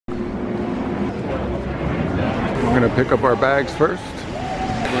gonna pick up our bags first.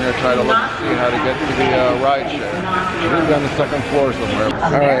 We're gonna try to look to see how to get to the ride share. Maybe on the second floor somewhere.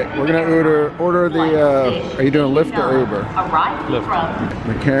 All right, we're gonna order the. Are you doing Lyft or Uber? Lyft.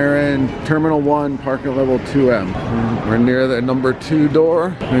 McCarren Terminal 1, parking level 2M. We're near the number 2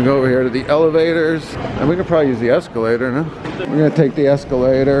 door. We're gonna go over here to the elevators, and we can probably use the escalator. No, we're gonna take the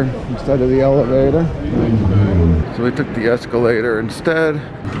escalator instead of the elevator. So we took the escalator instead.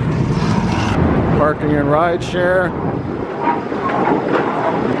 Parking and ride share.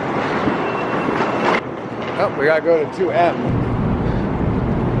 Oh, we gotta go to 2M.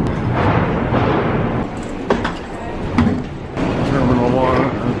 Terminal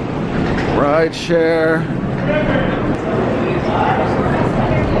 1, ride share.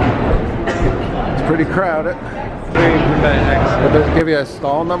 It's pretty crowded. But does it give you a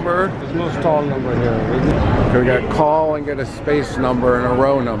stall number? There's no stall number here. So we got call and get a space number and a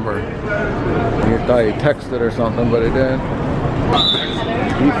row number. You thought he texted or something, but he didn't.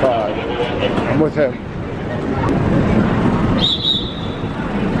 E5. I'm with him.